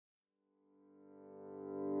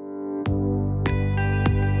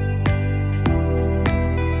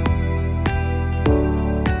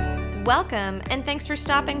Welcome, and thanks for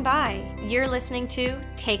stopping by. You're listening to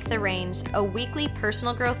Take the Reins, a weekly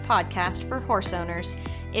personal growth podcast for horse owners.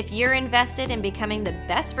 If you're invested in becoming the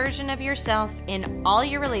best version of yourself in all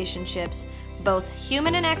your relationships, both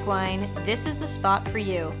human and equine, this is the spot for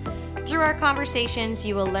you. Through our conversations,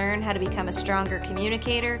 you will learn how to become a stronger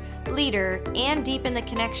communicator, leader, and deepen the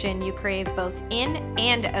connection you crave both in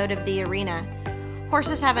and out of the arena.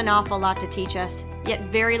 Horses have an awful lot to teach us, yet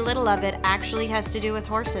very little of it actually has to do with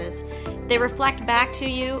horses. They reflect back to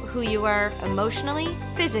you who you are emotionally,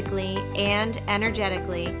 physically, and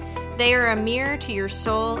energetically. They are a mirror to your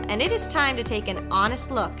soul, and it is time to take an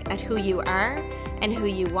honest look at who you are and who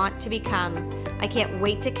you want to become. I can't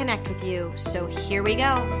wait to connect with you, so here we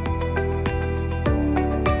go.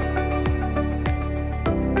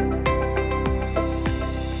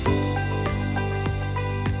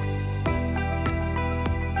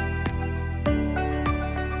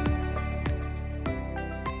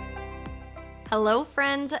 Hello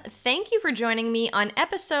friends, thank you for joining me on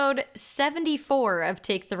episode 74 of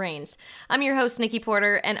Take the Reins. I'm your host Nikki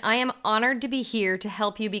Porter, and I am honored to be here to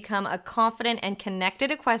help you become a confident and connected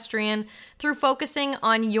equestrian through focusing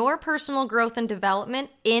on your personal growth and development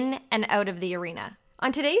in and out of the arena.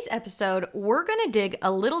 On today's episode, we're going to dig a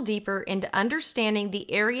little deeper into understanding the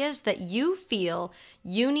areas that you feel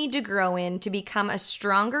you need to grow in to become a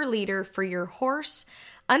stronger leader for your horse,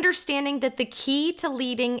 understanding that the key to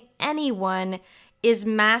leading anyone is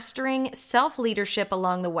mastering self-leadership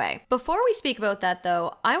along the way. Before we speak about that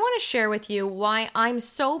though, I want to share with you why I'm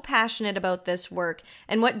so passionate about this work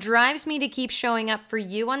and what drives me to keep showing up for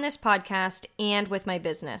you on this podcast and with my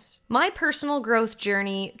business. My personal growth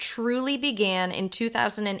journey truly began in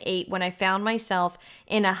 2008 when I found myself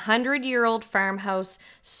in a 100-year-old farmhouse,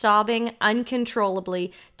 sobbing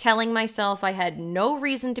uncontrollably, telling myself I had no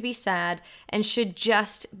reason to be sad and should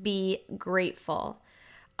just be grateful.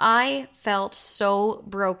 I felt so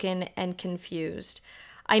broken and confused.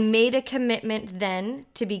 I made a commitment then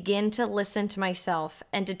to begin to listen to myself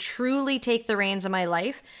and to truly take the reins of my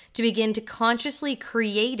life, to begin to consciously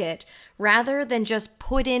create it rather than just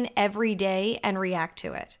put in every day and react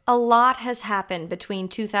to it. A lot has happened between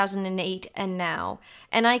 2008 and now,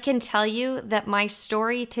 and I can tell you that my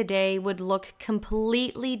story today would look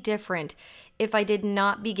completely different if I did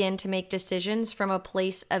not begin to make decisions from a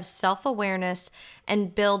place of self-awareness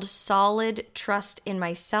and build solid trust in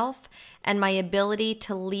myself and my ability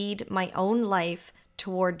to lead my own life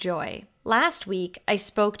toward joy. Last week, I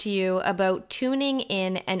spoke to you about tuning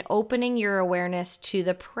in and opening your awareness to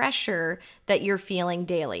the pressure that you're feeling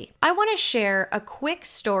daily. I want to share a quick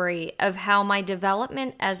story of how my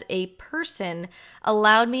development as a person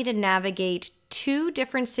allowed me to navigate two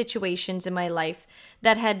different situations in my life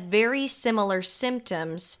that had very similar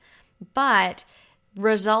symptoms, but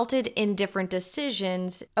resulted in different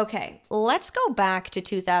decisions. Okay, let's go back to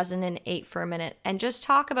 2008 for a minute and just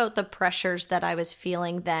talk about the pressures that I was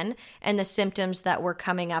feeling then and the symptoms that were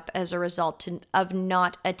coming up as a result of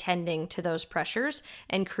not attending to those pressures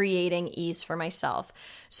and creating ease for myself.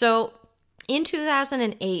 So in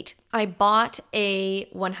 2008, I bought a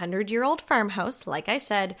 100-year-old farmhouse, like I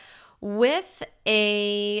said, with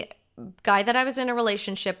a guy that I was in a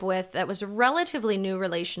relationship with that was a relatively new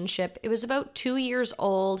relationship. It was about 2 years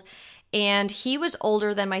old, and he was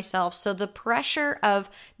older than myself, so the pressure of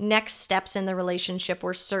next steps in the relationship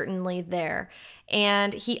were certainly there.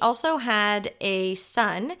 And he also had a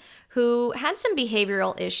son who had some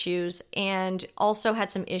behavioral issues and also had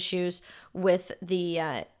some issues with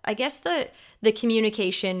the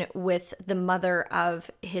communication with the mother of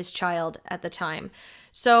his child at the time.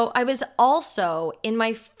 So I was also in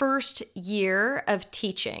my first year of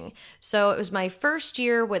teaching. So it was my first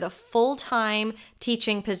year with a full-time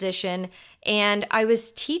teaching position. And I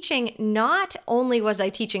was teaching, not only was I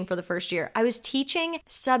teaching for the first year, I was teaching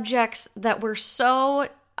subjects that were so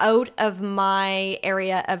out of my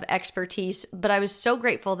area of expertise, but I was so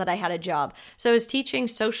grateful that I had a job. So I was teaching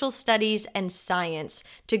social studies and science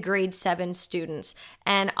to grade 7 students,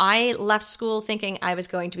 and I left school thinking I was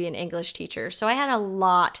going to be an English teacher. So I had a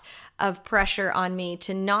lot of pressure on me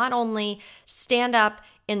to not only stand up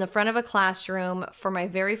in the front of a classroom for my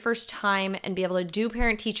very first time and be able to do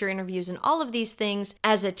parent-teacher interviews and all of these things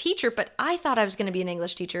as a teacher, but I thought I was going to be an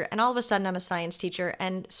English teacher, and all of a sudden I'm a science teacher,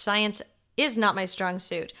 and science is not my strong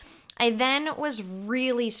suit. I then was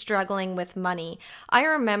really struggling with money. I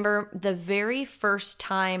remember the very first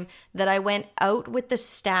time that I went out with the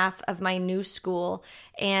staff of my new school,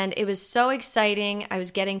 and it was so exciting. I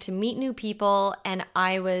was getting to meet new people, and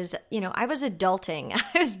I was adulting.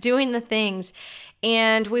 I was doing the things,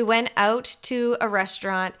 and we went out to a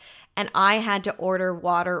restaurant, and I had to order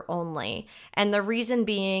water only. And the reason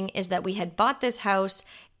being is that we had bought this house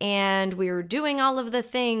and we were doing all of the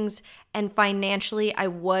things, and financially I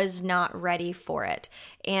was not ready for it.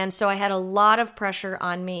 And so I had a lot of pressure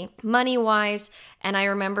on me money-wise, and I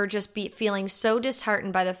remember just feeling so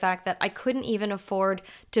disheartened by the fact that I couldn't even afford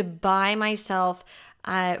to buy myself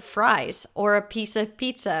fries or a piece of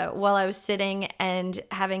pizza while I was sitting and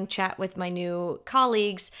having chat with my new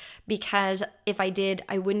colleagues, because if I did,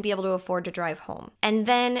 I wouldn't be able to afford to drive home. And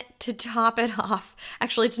then to top it off,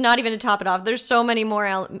 actually, it's not even to top it off. There's so many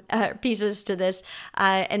more pieces to this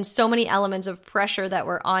and so many elements of pressure that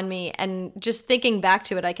were on me. And just thinking back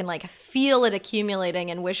to it, I can like feel it accumulating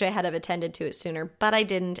and wish I had have attended to it sooner, but I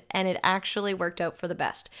didn't. And it actually worked out for the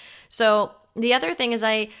best. So the other thing is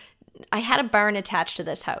I had a barn attached to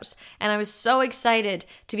this house, and I was so excited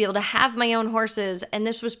to be able to have my own horses, and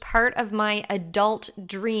this was part of my adult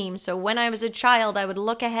dream. So when I was a child, I would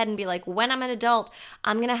look ahead and be like, when I'm an adult,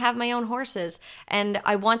 I'm going to have my own horses, and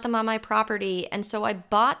I want them on my property. And so I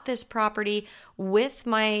bought this property with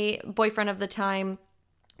my boyfriend of the time.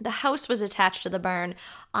 The house was attached to the barn.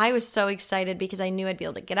 I was so excited because I knew I'd be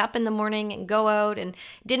able to get up in the morning and go out, and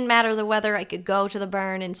it didn't matter the weather. I could go to the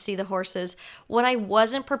barn and see the horses. What I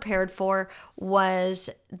wasn't prepared for was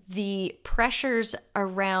the pressures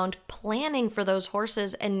around planning for those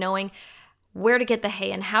horses and knowing where to get the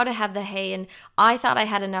hay and how to have the hay. And I thought I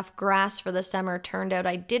had enough grass for the summer. Turned out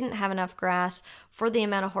I didn't have enough grass for the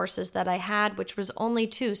amount of horses that I had, which was only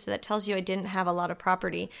 2. So that tells you I didn't have a lot of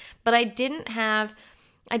property. But I didn't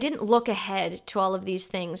look ahead to all of these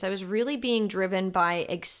things. I was really being driven by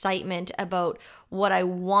excitement about what I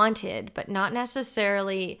wanted, but not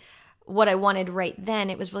necessarily what I wanted right then.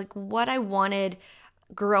 It was like what I wanted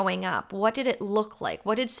growing up. What did it look like?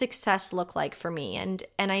 What did success look like for me? And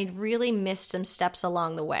I really missed some steps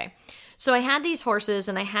along the way. So I had these horses,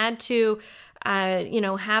 and I had to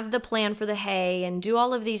have the plan for the hay and do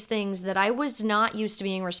all of these things that I was not used to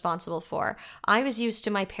being responsible for. I was used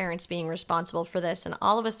to my parents being responsible for this, and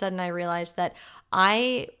all of a sudden I realized that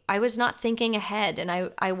I was not thinking ahead, and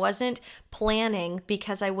I wasn't planning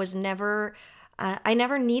because I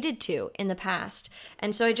never needed to in the past.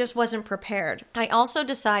 And so I just wasn't prepared. I also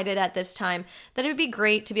decided at this time that it would be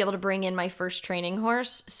great to be able to bring in my first training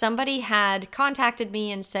horse. Somebody had contacted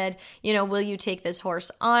me and said, will you take this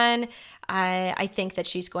horse on? I think that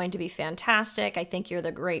she's going to be fantastic. I think you're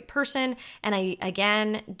the great person. And I,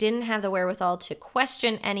 again, didn't have the wherewithal to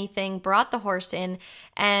question anything, brought the horse in,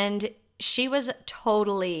 and she was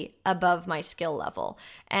totally above my skill level.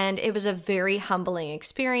 And it was a very humbling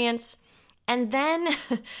experience. And then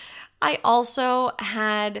I also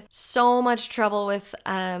had so much trouble with,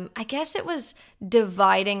 I guess it was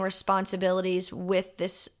dividing responsibilities with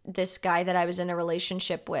this guy that I was in a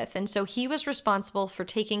relationship with. And so he was responsible for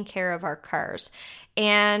taking care of our cars.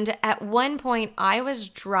 And at one point I was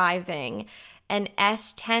driving an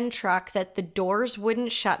S10 truck that the doors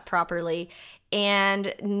wouldn't shut properly,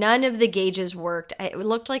 and none of the gauges worked. It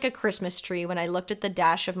looked like a Christmas tree when I looked at the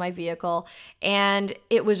dash of my vehicle, and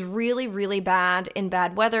it was really, really bad in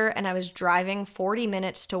bad weather, and I was driving 40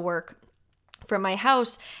 minutes to work from my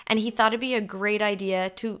house, and he thought it'd be a great idea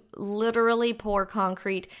to literally pour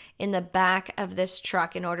concrete in the back of this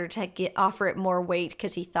truck in order to offer it more weight,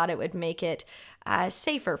 because he thought it would make it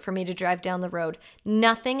safer for me to drive down the road.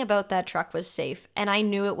 Nothing about that truck was safe, and I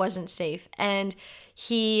knew it wasn't safe. And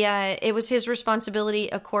it was his responsibility,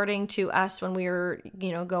 according to us, when we were,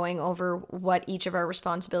 going over what each of our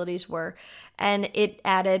responsibilities were, and it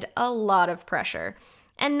added a lot of pressure.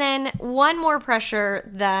 And then one more pressure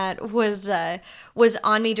that was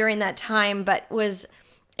on me during that time, but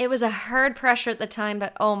it was a hard pressure at the time,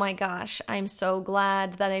 but oh my gosh, I'm so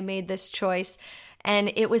glad that I made this choice.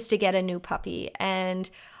 And it was to get a new puppy. And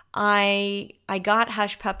I got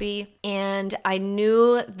Hush Puppy, and I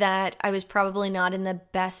knew that I was probably not in the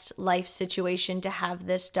best life situation to have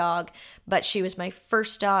this dog, but she was my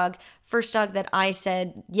first dog that I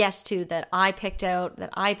said yes to, that I picked out,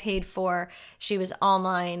 that I paid for. She was all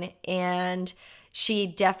mine, and she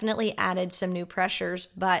definitely added some new pressures,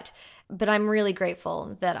 but I'm really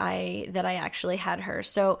grateful that I actually had her.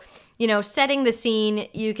 So, setting the scene,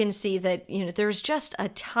 you can see that, there was just a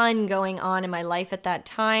ton going on in my life at that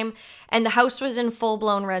time, and the house was in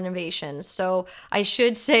full-blown renovations. So I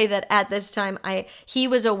should say that at this time, he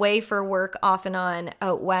was away for work off and on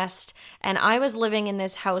out west, and I was living in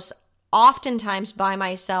this house oftentimes by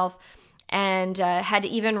myself, and had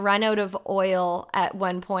even run out of oil at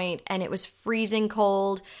one point, and it was freezing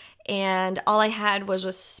cold. And all I had was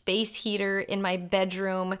a space heater in my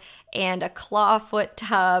bedroom and a clawfoot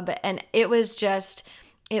tub. And it was just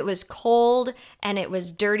It was cold and it was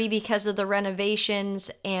dirty because of the renovations,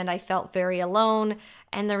 and I felt very alone,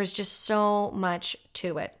 and there was just so much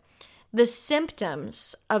to it. The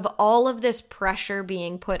symptoms of all of this pressure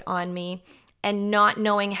being put on me and not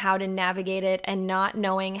knowing how to navigate it and not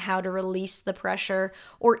knowing how to release the pressure,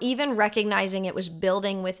 or even recognizing it was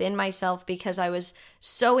building within myself because I was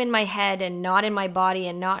so in my head and not in my body,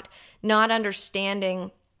 and not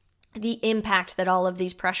understanding the impact that all of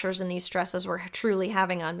these pressures and these stresses were truly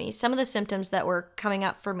having on me. Some of the symptoms that were coming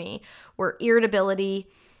up for me were irritability,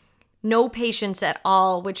 no patience at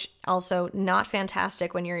all, which also not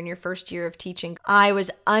fantastic when you're in your first year of teaching. I was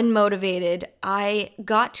unmotivated. I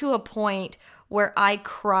got to a point where I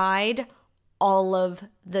cried all of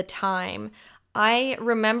the time. I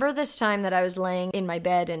remember this time that I was laying in my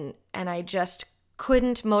bed and I just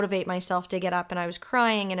couldn't motivate myself to get up, and I was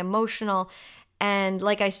crying and emotional. And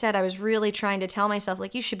like I said, I was really trying to tell myself,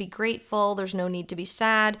 like, you should be grateful. There's no need to be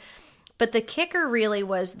sad. But the kicker really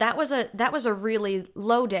was that was a really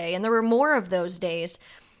low day, and there were more of those days.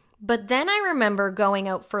 But then I remember going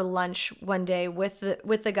out for lunch one day with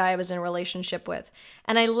the guy I was in a relationship with,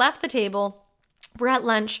 and I left the table. We're at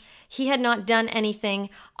lunch. He had not done anything.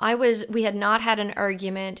 We had not had an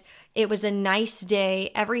argument. It was a nice day.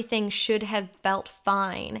 Everything should have felt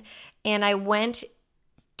fine. And I went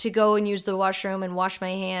to go and use the washroom and wash my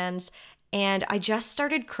hands, and I just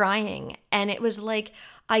started crying. And it was like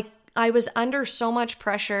I was under so much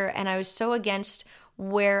pressure, and I was so against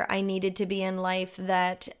where I needed to be in life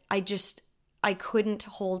that I couldn't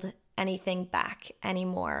hold anything back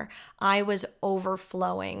anymore. I was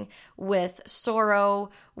overflowing with sorrow,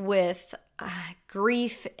 with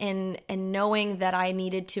grief, and knowing that I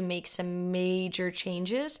needed to make some major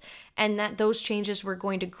changes, and that those changes were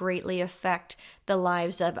going to greatly affect the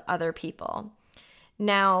lives of other people.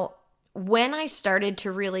 Now, when I started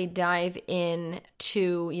to really dive in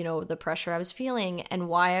to, the pressure I was feeling and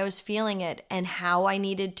why I was feeling it and how I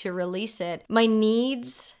needed to release it, my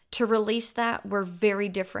needs to release that were very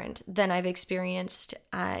different than I've experienced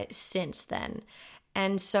since then.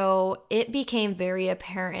 And so it became very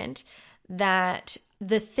apparent that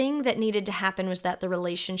the thing that needed to happen was that the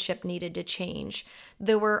relationship needed to change.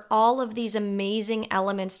 There were all of these amazing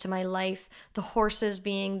elements to my life, the horses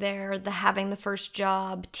being there, the having the first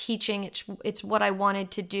job, teaching, it's what I wanted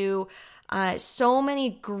to do, so many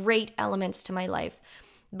great elements to my life.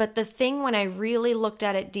 But the thing, when I really looked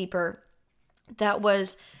at it deeper, that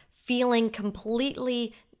was feeling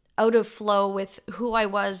completely out of flow with who I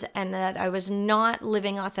was and that I was not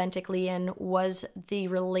living authentically in, was the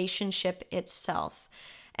relationship itself.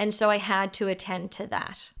 And so I had to attend to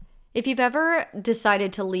that. If you've ever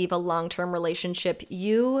decided to leave a long-term relationship,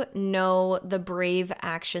 you know the brave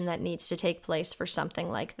action that needs to take place for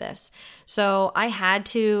something like this. So I had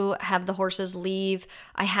to have the horses leave.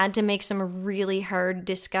 I had to make some really hard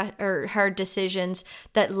decisions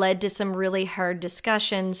that led to some really hard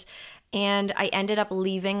discussions. And I ended up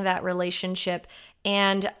leaving that relationship,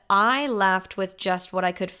 and I left with just what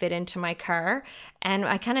I could fit into my car. And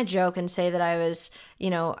I kind of joke and say that I was,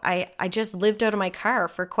 I just lived out of my car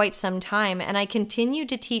for quite some time, and I continued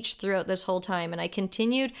to teach throughout this whole time, and I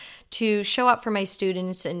continued to show up for my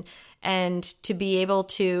students and to be able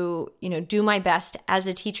to, do my best as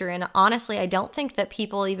a teacher. And honestly, I don't think that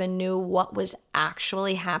people even knew what was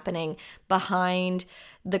actually happening behind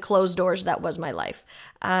the closed doors that was my life.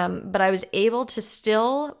 But I was able to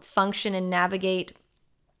still function and navigate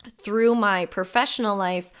through my professional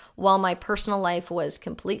life while my personal life was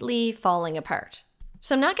completely falling apart.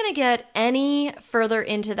 So I'm not going to get any further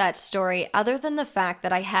into that story other than the fact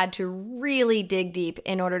that I had to really dig deep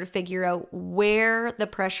in order to figure out where the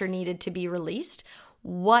pressure needed to be released.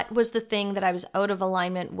 What was the thing that I was out of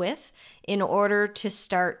alignment with in order to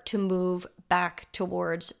start to move back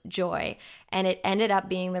towards joy? And it ended up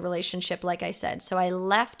being the relationship, like I said. So I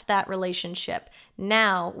left that relationship.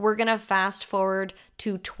 Now we're going to fast forward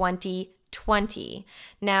to 2020.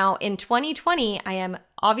 Now in 2020, I am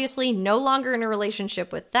obviously no longer in a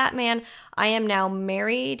relationship with that man. I am now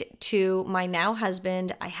married to my now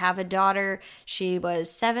husband. I have a daughter. She was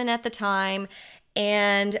 7 at the time,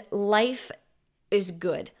 and life is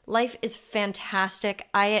good. Life is fantastic.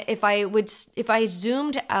 If I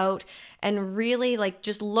zoomed out and really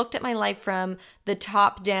just looked at my life from the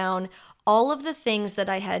top down, all of the things that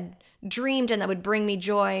I had dreamed and that would bring me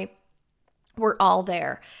joy were all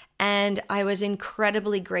there. And I was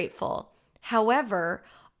incredibly grateful. However,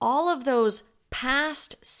 all of those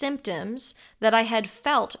past symptoms that I had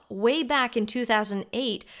felt way back in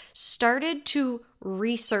 2008 started to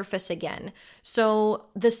resurface again. So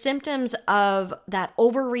the symptoms of that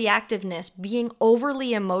overreactiveness, being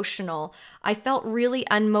overly emotional, I felt really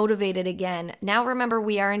unmotivated again. Now remember,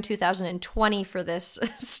 we are in 2020 for this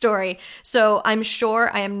story, so I'm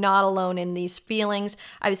sure I am not alone in these feelings.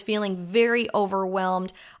 I was feeling very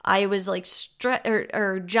overwhelmed. I was like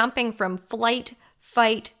jumping from flight,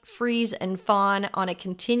 fight, freeze, and fawn on a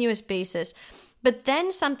continuous basis. But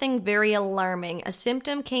then something very alarming, a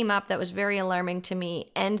symptom came up that was very alarming to me.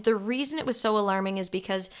 And the reason it was so alarming is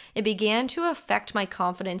because it began to affect my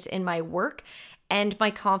confidence in my work and my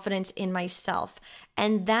confidence in myself.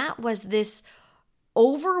 And that was this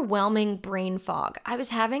overwhelming brain fog. I was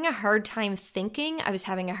having a hard time thinking. I was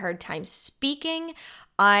having a hard time speaking.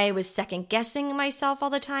 I was second guessing myself all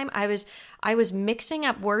the time. I was mixing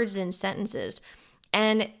up words in sentences.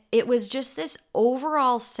 And it was just this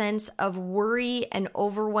overall sense of worry and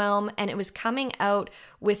overwhelm, and it was coming out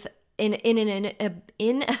with an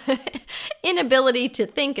inability to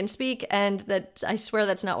think and speak, and that I swear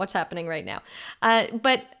that's not what's happening right now.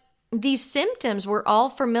 But these symptoms were all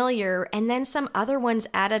familiar, and then some other ones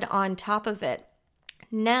added on top of it.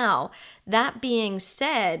 Now, that being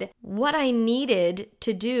said, what I needed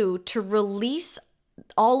to do to release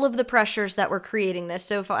all of the pressures that were creating this.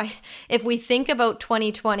 So if we think about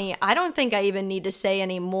 2020, I don't think I even need to say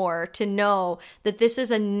any more to know that this is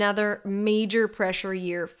another major pressure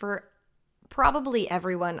year for probably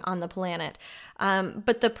everyone on the planet.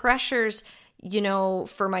 But the pressures,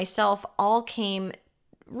 for myself all came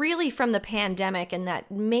really from the pandemic and that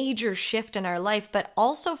major shift in our life, but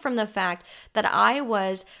also from the fact that I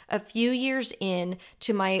was a few years in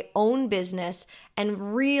to my own business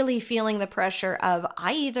and really feeling the pressure of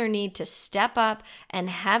I either need to step up and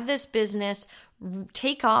have this business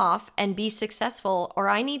take off and be successful, or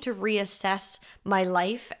I need to reassess my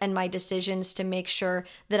life and my decisions to make sure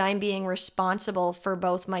that I'm being responsible for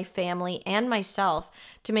both my family and myself,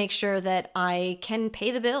 to make sure that I can pay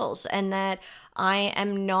the bills and that I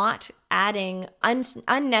am not adding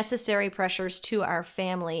unnecessary pressures to our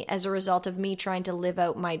family as a result of me trying to live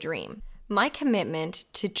out my dream. My commitment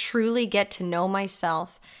to truly get to know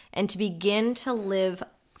myself and to begin to live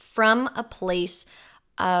from a place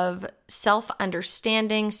of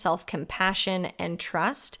self-understanding, self-compassion, and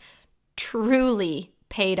trust truly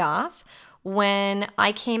paid off when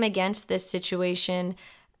I came against this situation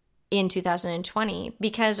in 2020.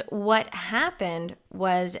 Because what happened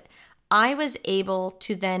was I was able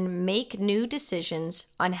to then make new decisions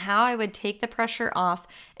on how I would take the pressure off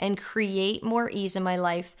and create more ease in my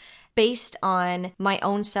life based on my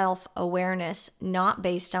own self-awareness, not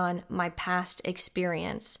based on my past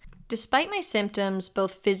experience. Despite my symptoms,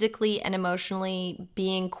 both physically and emotionally,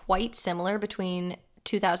 being quite similar between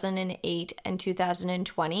 2008 and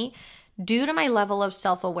 2020, due to my level of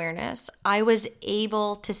self-awareness, I was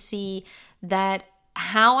able to see that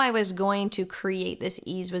how I was going to create this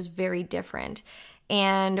ease was very different.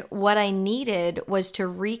 And what I needed was to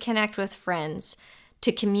reconnect with friends,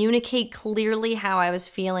 to communicate clearly how I was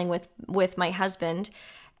feeling with my husband,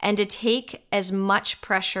 and to take as much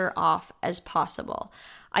pressure off as possible.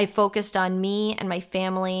 I focused on me and my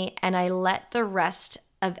family, and I let the rest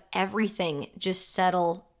of everything just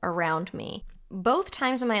settle around me. Both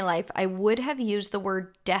times in my life, I would have used the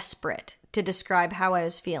word desperate to describe how I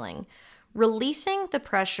was feeling. Releasing the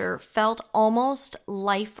pressure felt almost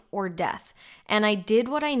life or death, and I did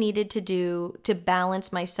what I needed to do to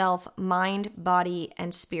balance myself, mind, body,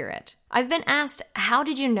 and spirit. I've been asked, how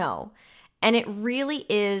did you know? And it really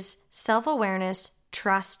is self-awareness,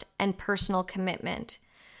 trust, and personal commitment.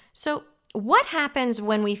 So what happens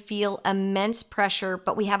when we feel immense pressure,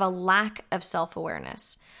 but we have a lack of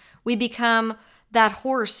self-awareness? We become that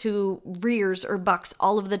horse who rears or bucks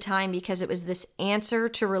all of the time because it was this answer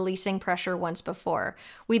to releasing pressure once before.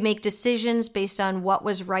 We make decisions based on what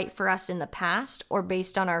was right for us in the past or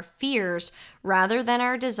based on our fears rather than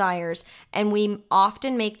our desires, and we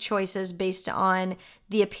often make choices based on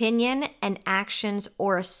the opinion and actions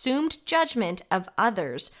or assumed judgment of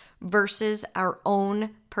others versus our own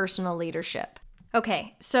personal leadership.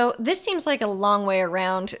 Okay, so this seems like a long way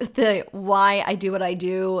around the why I do what I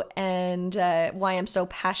do and why I'm so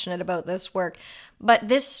passionate about this work. But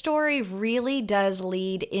this story really does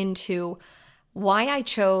lead into why I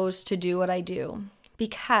chose to do what I do.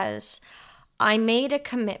 Because I made a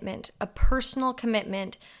commitment, a personal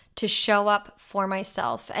commitment to show up for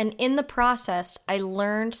myself. And in the process, I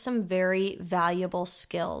learned some very valuable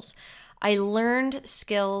skills. I learned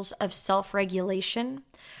skills of self-regulation.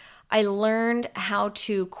 I learned how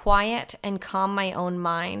to quiet and calm my own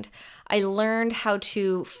mind. I learned how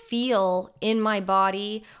to feel in my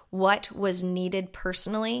body what was needed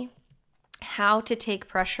personally, how to take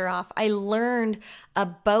pressure off. I learned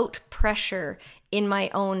about pressure in my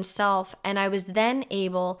own self, and I was then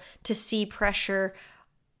able to see pressure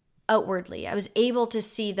outwardly. I was able to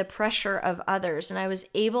see the pressure of others, and I was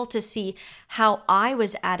able to see how I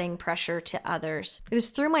was adding pressure to others. It was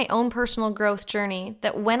through my own personal growth journey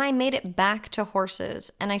that when I made it back to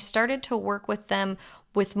horses and I started to work with them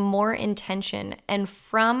with more intention and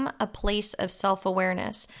from a place of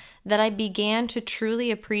self-awareness, that I began to truly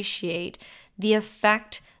appreciate the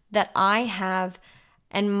effect that I have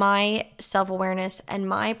and my self-awareness and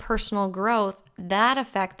my personal growth, that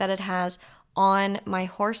effect that it has on my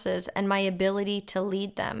horses and my ability to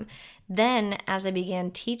lead them. Then, as I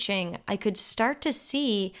began teaching, I could start to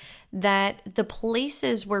see that the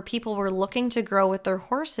places where people were looking to grow with their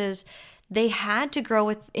horses, they had to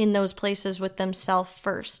grow in those places with themselves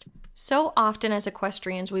first. So often as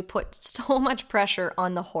equestrians, we put so much pressure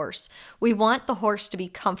on the horse. We want the horse to be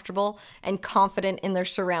comfortable and confident in their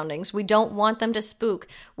surroundings. We don't want them to spook.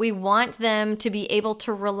 We want them to be able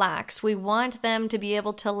to relax. We want them to be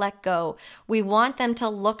able to let go. We want them to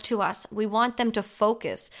look to us. We want them to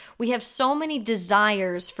focus. We have so many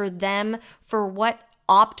desires for them, for what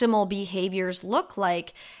optimal behaviors look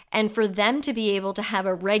like, and for them to be able to have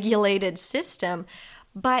a regulated system.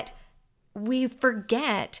 But we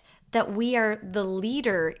forget that we are the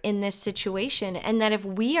leader in this situation, and that if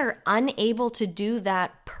we are unable to do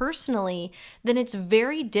that personally, then it's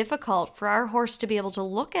very difficult for our horse to be able to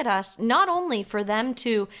look at us, not only for them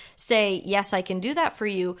to say, yes, I can do that for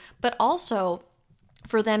you, but also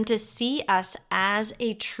for them to see us as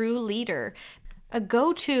a true leader. A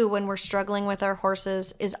go-to when we're struggling with our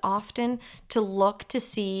horses is often to look to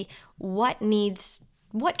see what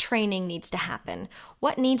training needs to happen,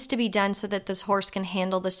 what needs to be done so that this horse can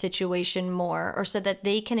handle the situation more, or so that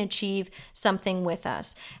they can achieve something with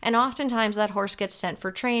us. And oftentimes that horse gets sent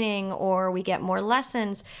for training, or we get more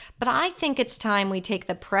lessons. But I think it's time we take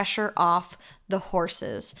the pressure off the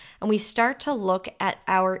horses and we start to look at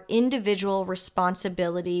our individual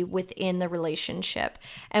responsibility within the relationship.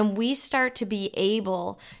 And we start to be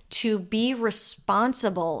able to be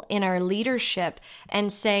responsible in our leadership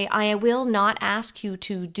and say, I will not ask you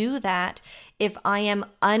to do that if I am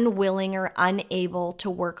unwilling or unable to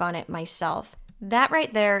work on it myself. That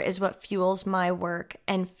right there is what fuels my work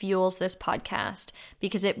and fuels this podcast,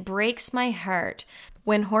 because it breaks my heart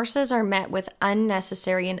when horses are met with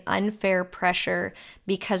unnecessary and unfair pressure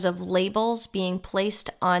because of labels being placed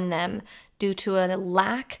on them due to a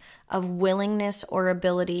lack of willingness or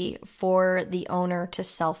ability for the owner to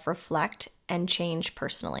self-reflect and change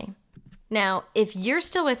personally. Now, if you're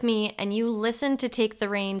still with me and you listen to Take the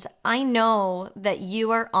Reins, I know that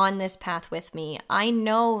you are on this path with me. I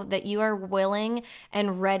know that you are willing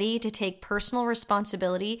and ready to take personal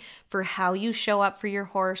responsibility for how you show up for your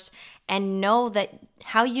horse, and know that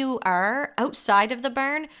how you are outside of the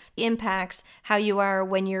barn impacts how you are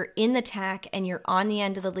when you're in the tack and you're on the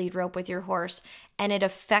end of the lead rope with your horse, and it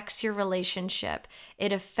affects your relationship.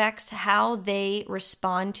 It affects how they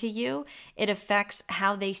respond to you. It affects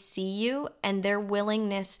how they see you and their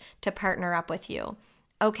willingness to partner up with you.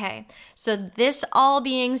 Okay, so this all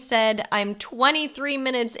being said, I'm 23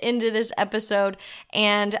 minutes into this episode,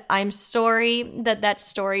 and I'm sorry that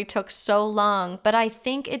story took so long, but I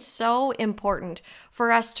think it's so important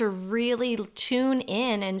for us to really tune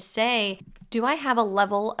in and say, do I have a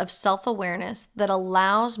level of self-awareness that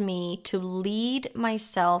allows me to lead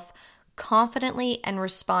myself confidently and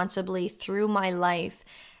responsibly through my life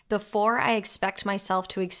before I expect myself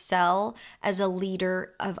to excel as a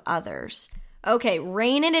leader of others? Okay,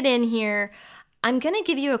 reining it in here. I'm going to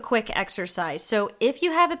give you a quick exercise. So if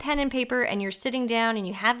you have a pen and paper and you're sitting down and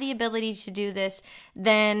you have the ability to do this,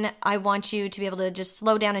 then I want you to be able to just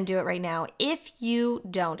slow down and do it right now. If you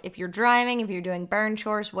don't, if you're driving, if you're doing barn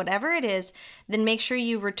chores, whatever it is, then make sure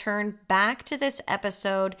you return back to this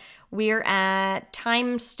episode. We're at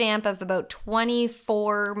timestamp of about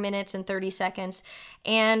 24 minutes and 30 seconds.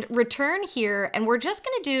 And return here, and we're just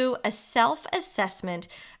going to do a self-assessment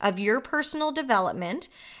of your personal development,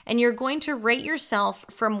 and you're going to rate yourself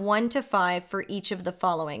from 1 to 5 for each of the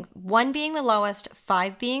following. 1 being the lowest,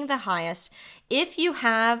 5 being the highest. If you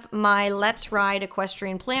have my Let's Ride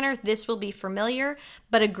Equestrian Planner, this will be familiar,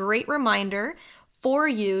 but a great reminder for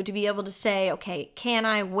you to be able to say, okay,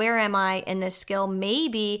 where am I in this skill?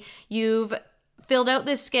 Maybe you've filled out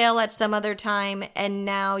this scale at some other time, and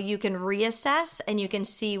now you can reassess and you can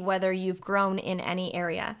see whether you've grown in any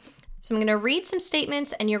area. So I'm going to read some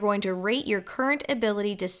statements and you're going to rate your current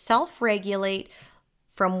ability to self-regulate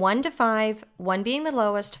from 1 to 5, 1 being the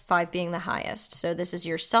lowest, 5 being the highest. So this is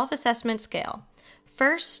your self-assessment scale.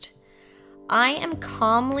 First, I am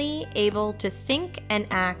calmly able to think and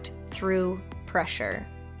act through pressure.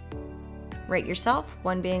 Rate yourself,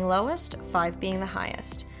 1 being lowest, 5 being the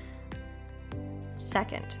highest.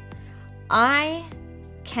 Second, I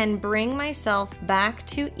can bring myself back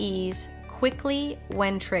to ease quickly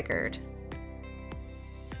when triggered.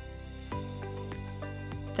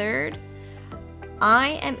 Third,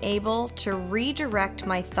 I am able to redirect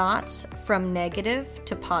my thoughts from negative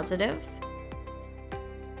to positive.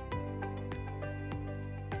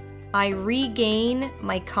 I regain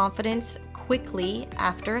my confidence quickly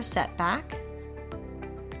after a setback.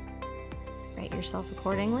 Rate yourself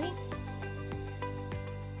accordingly.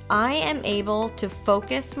 I am able to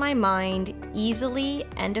focus my mind easily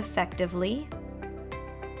and effectively.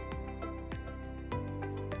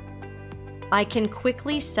 I can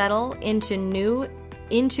quickly settle into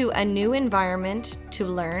a new environment to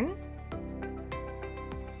learn.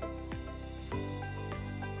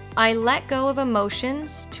 I let go of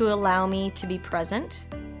emotions to allow me to be present.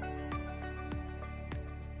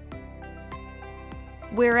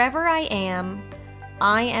 Wherever I am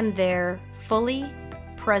there fully,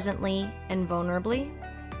 presently, and vulnerably.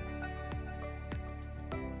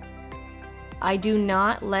 I do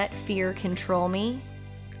not let fear control me.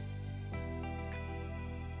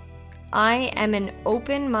 I am an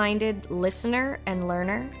open-minded listener and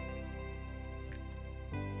learner.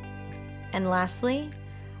 And lastly,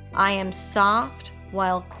 I am soft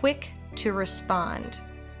while quick to respond.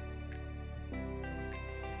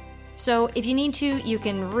 So if you need to, you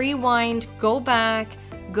can rewind, go back,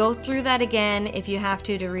 go through that again if you have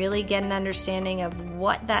to really get an understanding of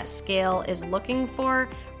what that scale is looking for,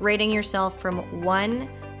 rating yourself from 1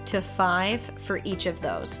 to 5 for each of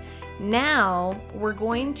those. Now we're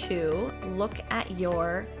going to look at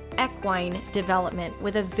your equine development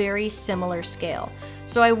with a very similar scale.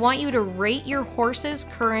 So I want you to rate your horse's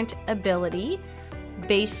current ability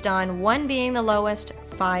based on 1 being the lowest,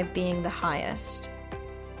 5 being the highest.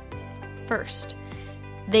 First,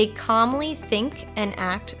 they calmly think and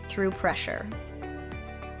act through pressure.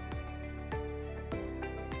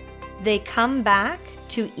 They come back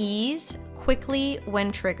to ease quickly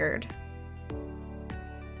when triggered.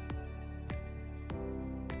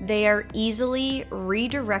 They are easily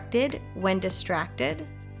redirected when distracted.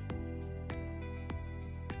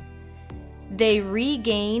 They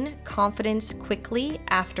regain confidence quickly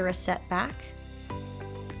after a setback.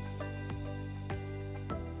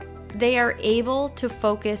 They are able to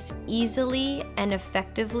focus easily and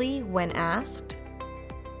effectively when asked.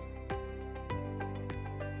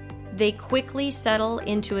 They quickly settle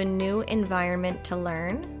into a new environment to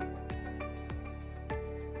learn.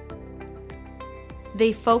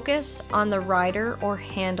 They focus on the rider or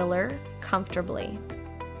handler comfortably.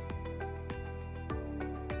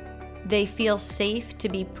 They feel safe to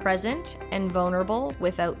be present and vulnerable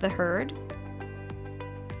without the herd.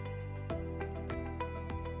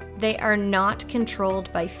 They are not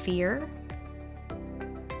controlled by fear.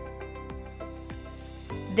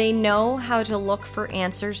 They know how to look for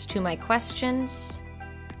answers to my questions.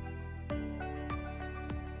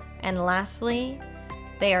 And lastly,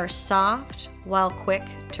 they are soft while quick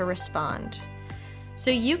to respond.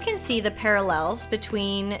 So you can see the parallels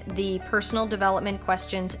between the personal development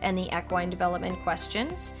questions and the equine development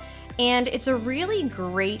questions. And it's a really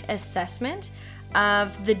great assessment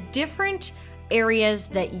of the different areas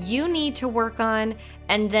that you need to work on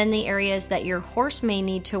and then the areas that your horse may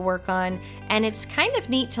need to work on. And it's kind of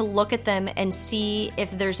neat to look at them and see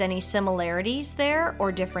if there's any similarities there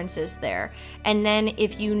or differences there. And then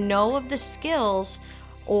if you know of the skills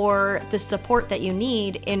or the support that you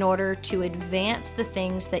need in order to advance the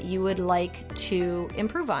things that you would like to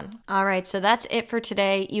improve on. All right, so that's it for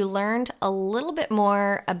today. You learned a little bit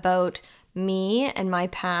more about me and my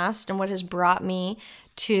past and what has brought me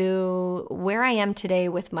to where I am today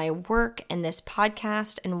with my work and this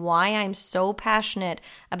podcast and why I'm so passionate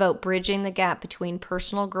about bridging the gap between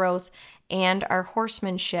personal growth and our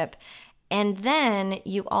horsemanship. And then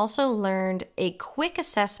you also learned a quick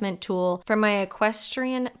assessment tool from my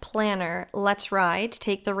equestrian planner, Let's Ride,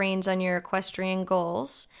 Take the Reins on Your Equestrian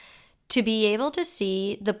Goals, to be able to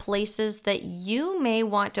see the places that you may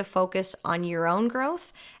want to focus on your own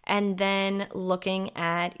growth and then looking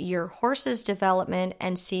at your horse's development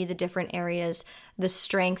and see the different areas, the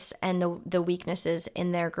strengths and the weaknesses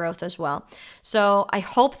in their growth as well. So I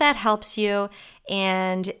hope that helps you,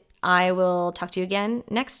 and I will talk to you again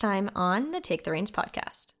next time on the Take the Reins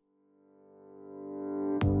podcast.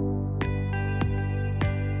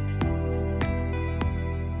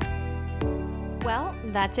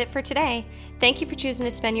 That's it for today. Thank you for choosing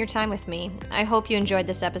to spend your time with me. I hope you enjoyed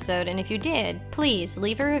this episode, and if you did, please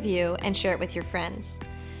leave a review and share it with your friends.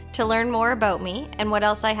 To learn more about me and what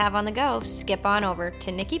else I have on the go, skip on over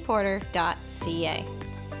to nikkiporter.ca.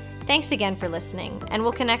 Thanks again for listening, and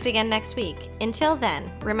we'll connect again next week. Until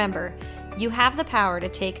then, remember, you have the power to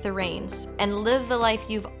take the reins and live the life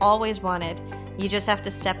you've always wanted. You just have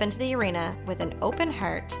to step into the arena with an open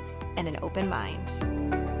heart and an open mind.